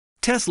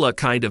Tesla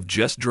kind of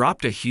just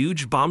dropped a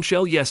huge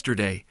bombshell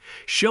yesterday,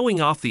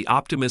 showing off the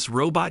Optimus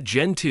robot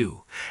Gen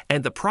 2,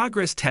 and the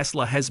progress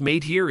Tesla has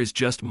made here is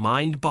just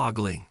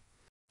mind-boggling.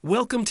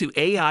 Welcome to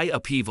AI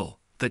Upheaval,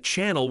 the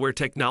channel where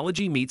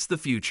technology meets the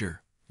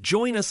future.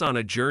 Join us on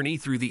a journey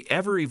through the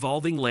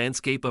ever-evolving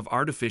landscape of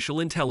artificial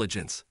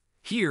intelligence.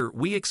 Here,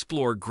 we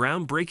explore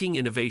groundbreaking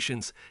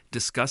innovations,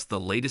 discuss the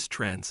latest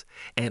trends,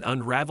 and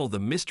unravel the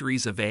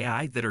mysteries of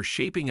AI that are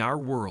shaping our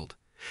world.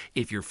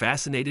 If you're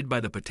fascinated by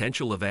the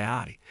potential of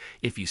AI,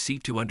 if you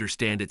seek to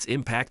understand its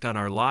impact on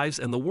our lives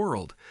and the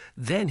world,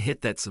 then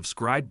hit that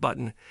subscribe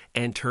button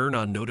and turn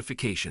on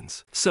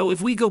notifications. So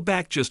if we go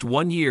back just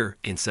 1 year,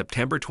 in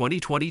September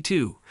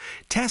 2022,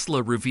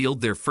 Tesla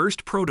revealed their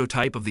first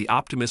prototype of the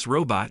Optimus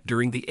robot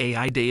during the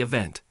AI Day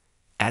event.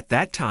 At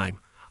that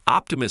time,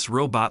 Optimus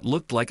robot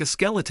looked like a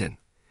skeleton.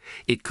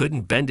 It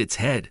couldn't bend its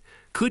head,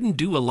 couldn't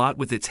do a lot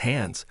with its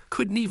hands,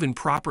 couldn't even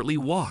properly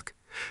walk.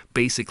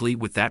 Basically,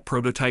 with that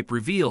prototype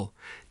reveal,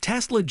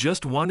 Tesla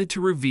just wanted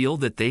to reveal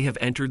that they have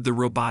entered the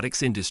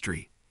robotics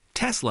industry.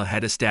 Tesla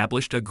had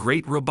established a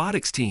great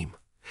robotics team.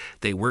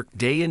 They worked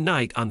day and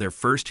night on their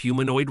first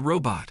humanoid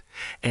robot,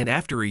 and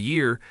after a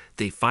year,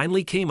 they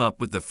finally came up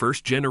with the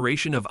first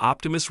generation of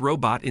Optimus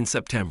robot in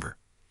September.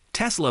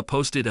 Tesla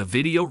posted a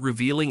video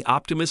revealing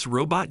Optimus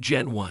robot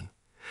Gen 1.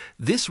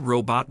 This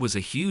robot was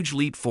a huge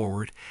leap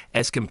forward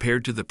as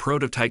compared to the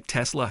prototype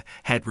Tesla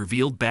had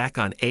revealed back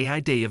on AI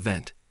Day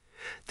event.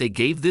 They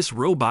gave this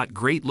robot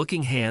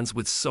great-looking hands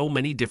with so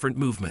many different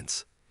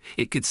movements.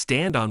 It could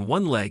stand on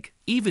one leg,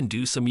 even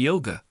do some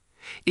yoga.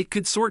 It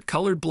could sort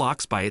colored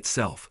blocks by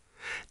itself.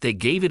 They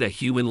gave it a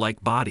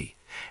human-like body,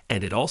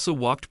 and it also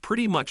walked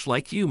pretty much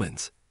like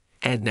humans.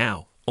 And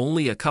now,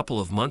 only a couple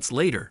of months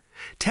later,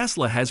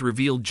 Tesla has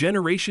revealed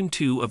Generation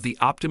 2 of the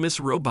Optimus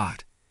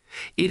robot.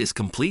 It is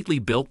completely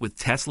built with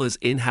Tesla's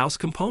in-house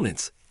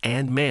components.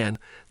 And man,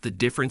 the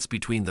difference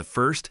between the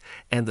first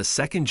and the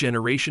second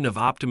generation of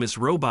Optimus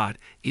robot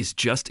is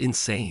just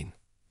insane.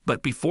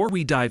 But before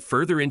we dive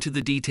further into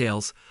the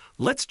details,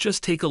 let's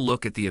just take a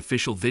look at the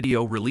official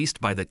video released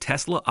by the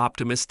Tesla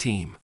Optimus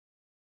team.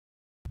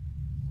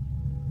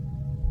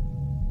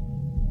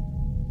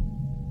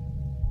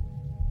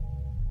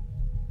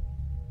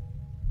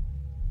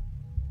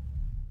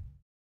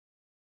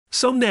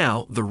 So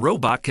now, the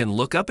robot can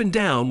look up and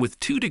down with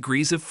 2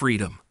 degrees of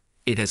freedom.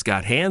 It has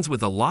got hands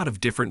with a lot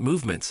of different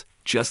movements,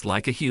 just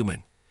like a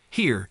human.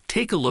 Here,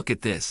 take a look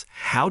at this,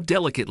 how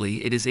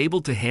delicately it is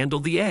able to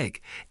handle the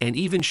egg, and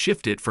even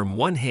shift it from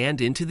one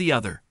hand into the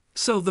other.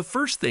 So the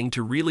first thing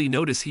to really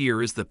notice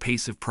here is the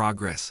pace of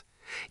progress.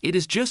 It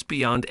is just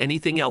beyond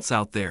anything else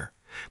out there,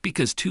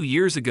 because 2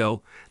 years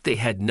ago, they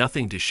had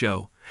nothing to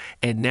show,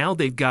 and now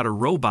they've got a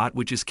robot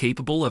which is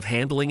capable of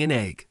handling an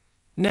egg.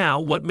 Now,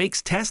 what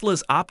makes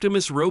Tesla's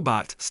Optimus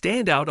robot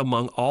stand out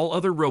among all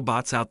other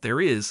robots out there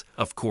is,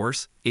 of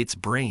course, its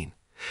brain.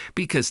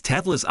 Because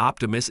Tesla's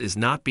Optimus is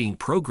not being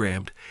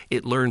programmed,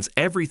 it learns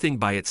everything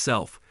by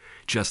itself,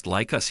 just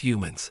like us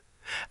humans.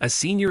 A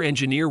senior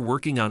engineer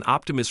working on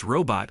Optimus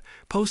robot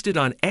posted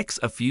on X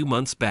a few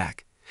months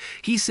back.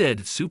 He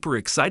said, "Super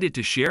excited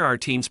to share our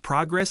team's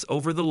progress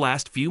over the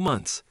last few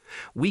months.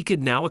 We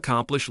can now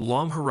accomplish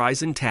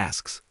long-horizon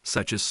tasks,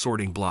 such as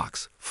sorting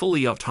blocks,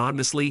 fully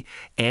autonomously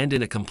and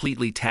in a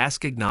completely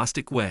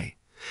task-agnostic way.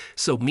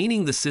 So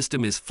meaning the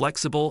system is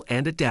flexible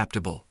and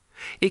adaptable.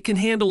 It can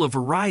handle a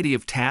variety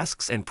of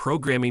tasks and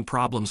programming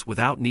problems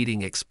without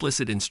needing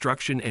explicit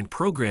instruction and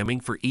programming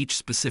for each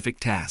specific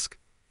task."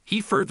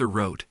 He further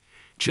wrote,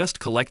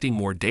 "Just collecting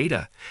more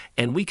data,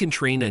 and we can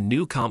train a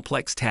new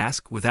complex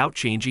task without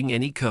changing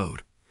any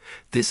code.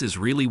 This is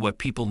really what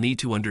people need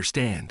to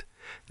understand.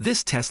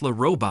 This Tesla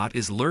robot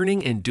is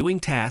learning and doing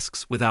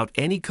tasks without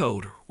any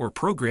code or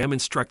program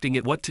instructing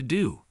it what to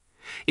do.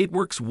 It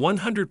works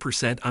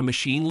 100% on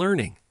machine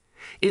learning.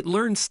 It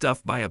learns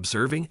stuff by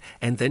observing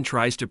and then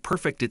tries to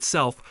perfect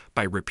itself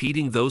by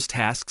repeating those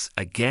tasks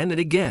again and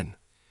again."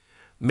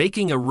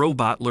 Making a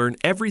robot learn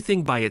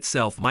everything by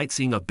itself might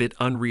seem a bit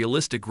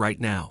unrealistic right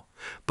now,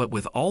 but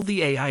with all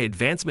the AI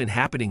advancement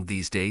happening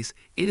these days,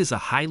 it is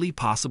a highly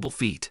possible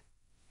feat.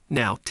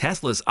 Now,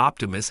 Tesla's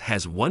Optimus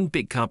has one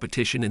big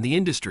competition in the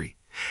industry,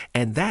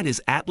 and that is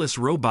Atlas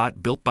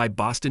robot built by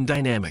Boston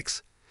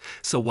Dynamics.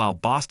 So while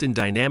Boston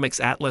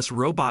Dynamics Atlas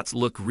robots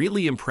look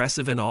really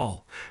impressive and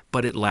all,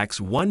 but it lacks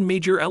one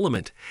major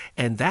element,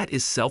 and that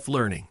is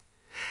self-learning.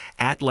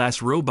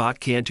 Atlas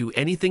robot can't do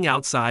anything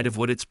outside of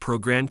what it's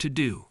programmed to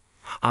do.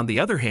 On the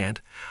other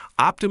hand,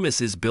 Optimus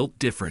is built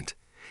different.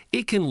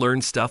 It can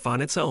learn stuff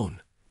on its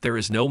own. There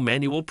is no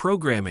manual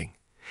programming.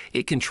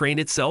 It can train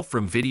itself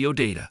from video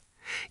data.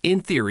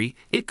 In theory,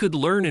 it could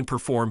learn and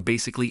perform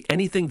basically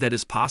anything that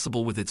is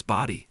possible with its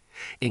body,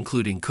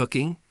 including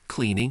cooking,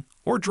 cleaning,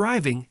 or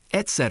driving,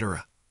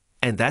 etc.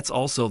 And that's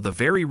also the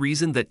very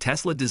reason that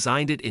Tesla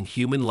designed it in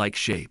human-like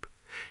shape.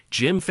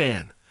 Jim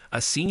Fan,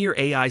 a senior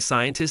AI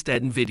scientist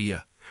at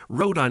NVIDIA,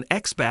 wrote on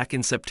X back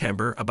in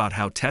September about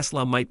how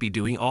Tesla might be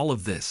doing all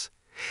of this.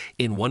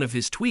 In one of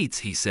his tweets,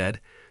 he said,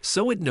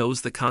 "So it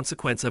knows the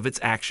consequence of its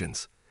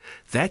actions.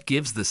 That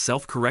gives the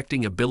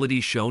self-correcting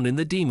ability shown in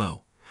the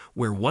demo,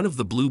 where one of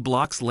the blue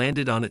blocks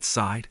landed on its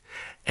side,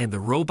 and the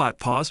robot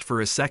paused for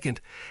a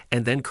second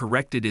and then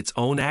corrected its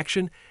own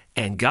action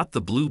and got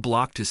the blue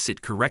block to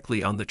sit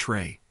correctly on the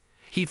tray.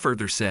 He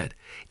further said,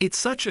 "It's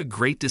such a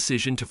great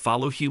decision to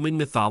follow human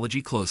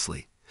mythology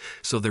closely,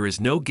 so there is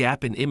no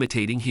gap in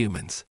imitating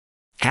humans."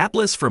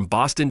 Atlas from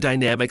Boston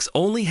Dynamics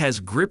only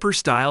has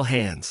gripper-style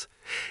hands.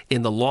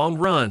 In the long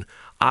run,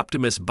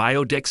 Optimus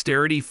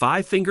Biodexterity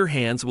 5-finger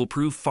hands will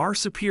prove far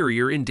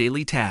superior in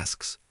daily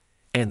tasks.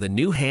 And the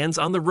new hands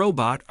on the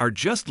robot are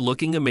just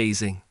looking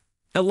amazing.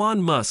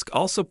 Elon Musk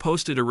also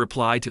posted a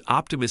reply to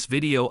Optimus'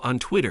 video on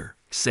Twitter,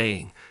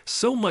 saying,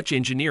 "So much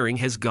engineering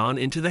has gone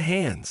into the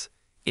hands.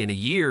 In a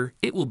year,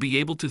 it will be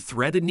able to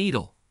thread a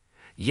needle."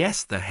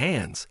 Yes, the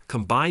hands,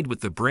 combined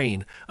with the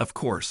brain, of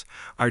course,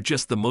 are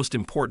just the most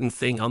important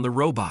thing on the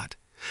robot.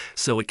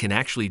 So it can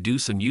actually do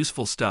some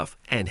useful stuff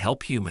and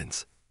help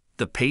humans.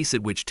 The pace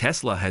at which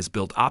Tesla has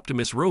built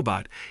Optimus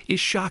robot is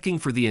shocking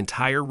for the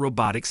entire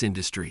robotics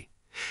industry.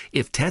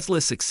 If Tesla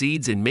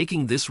succeeds in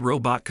making this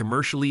robot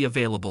commercially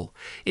available,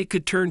 it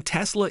could turn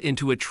Tesla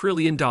into a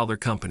trillion-dollar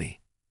company.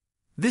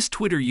 This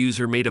Twitter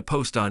user made a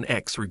post on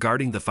X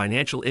regarding the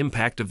financial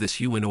impact of this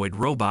humanoid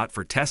robot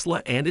for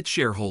Tesla and its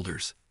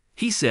shareholders.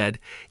 He said,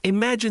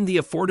 "Imagine the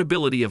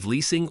affordability of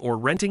leasing or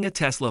renting a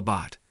Tesla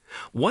bot.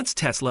 Once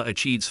Tesla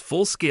achieves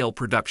full-scale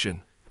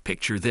production,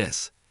 picture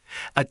this.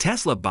 A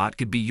Tesla bot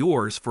could be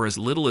yours for as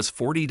little as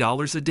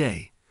 $40 a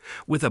day.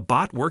 With a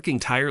bot working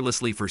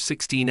tirelessly for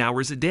 16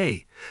 hours a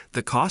day,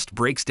 the cost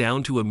breaks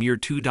down to a mere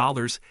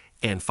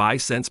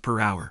 $2.05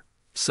 per hour.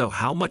 So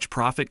how much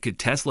profit could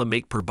Tesla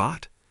make per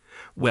bot?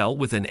 Well,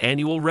 with an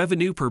annual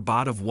revenue per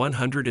bot of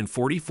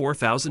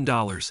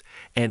 $144,000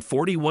 and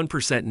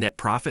 41% net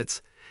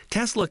profits,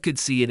 Tesla could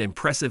see an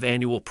impressive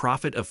annual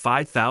profit of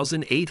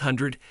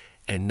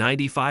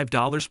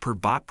 $5,895 per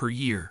bot per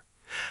year.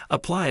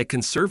 Apply a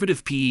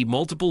conservative PE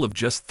multiple of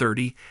just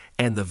 30,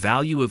 and the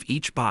value of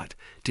each bot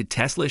to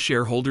Tesla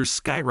shareholders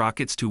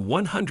skyrockets to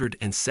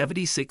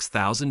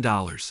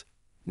 $176,000.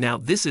 Now,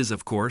 this is,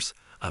 of course,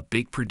 a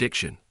big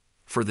prediction.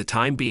 For the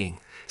time being,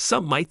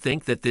 some might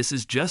think that this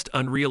is just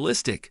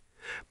unrealistic.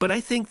 But I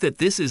think that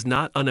this is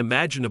not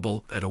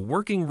unimaginable, that a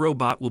working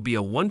robot will be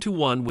a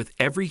one-to-one with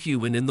every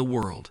human in the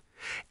world.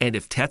 And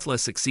if Tesla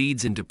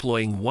succeeds in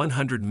deploying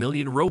 100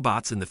 million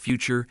robots in the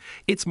future,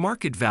 its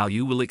market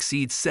value will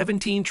exceed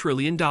 $17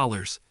 trillion.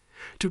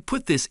 To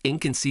put this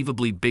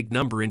inconceivably big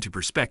number into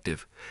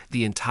perspective,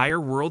 the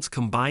entire world's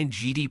combined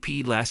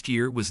GDP last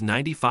year was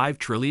 $95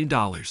 trillion.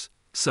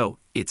 So,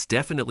 it's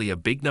definitely a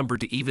big number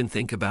to even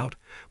think about.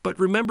 But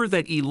remember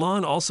that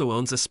Elon also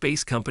owns a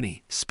space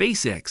company,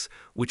 SpaceX,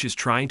 which is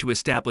trying to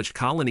establish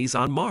colonies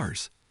on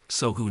Mars.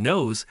 So who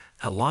knows,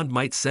 Elon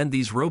might send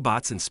these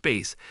robots in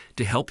space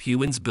to help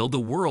humans build a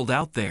world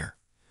out there.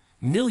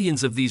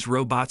 Millions of these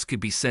robots could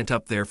be sent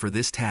up there for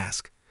this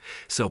task.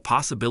 So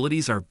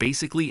possibilities are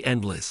basically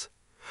endless.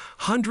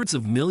 Hundreds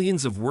of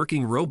millions of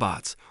working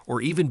robots,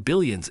 or even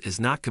billions, is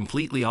not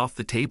completely off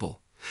the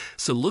table.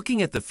 So looking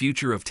at the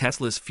future of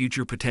Tesla's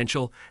future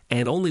potential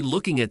and only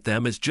looking at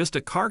them as just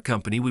a car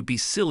company would be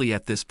silly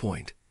at this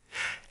point.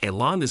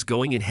 Elon is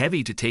going in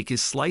heavy to take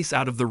his slice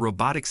out of the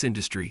robotics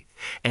industry,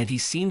 and he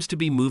seems to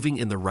be moving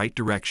in the right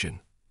direction.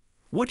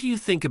 What do you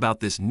think about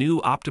this new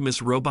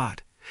Optimus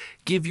robot?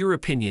 Give your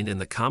opinion in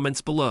the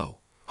comments below.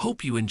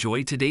 Hope you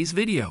enjoyed today's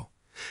video.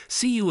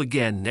 See you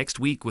again next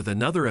week with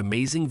another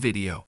amazing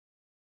video.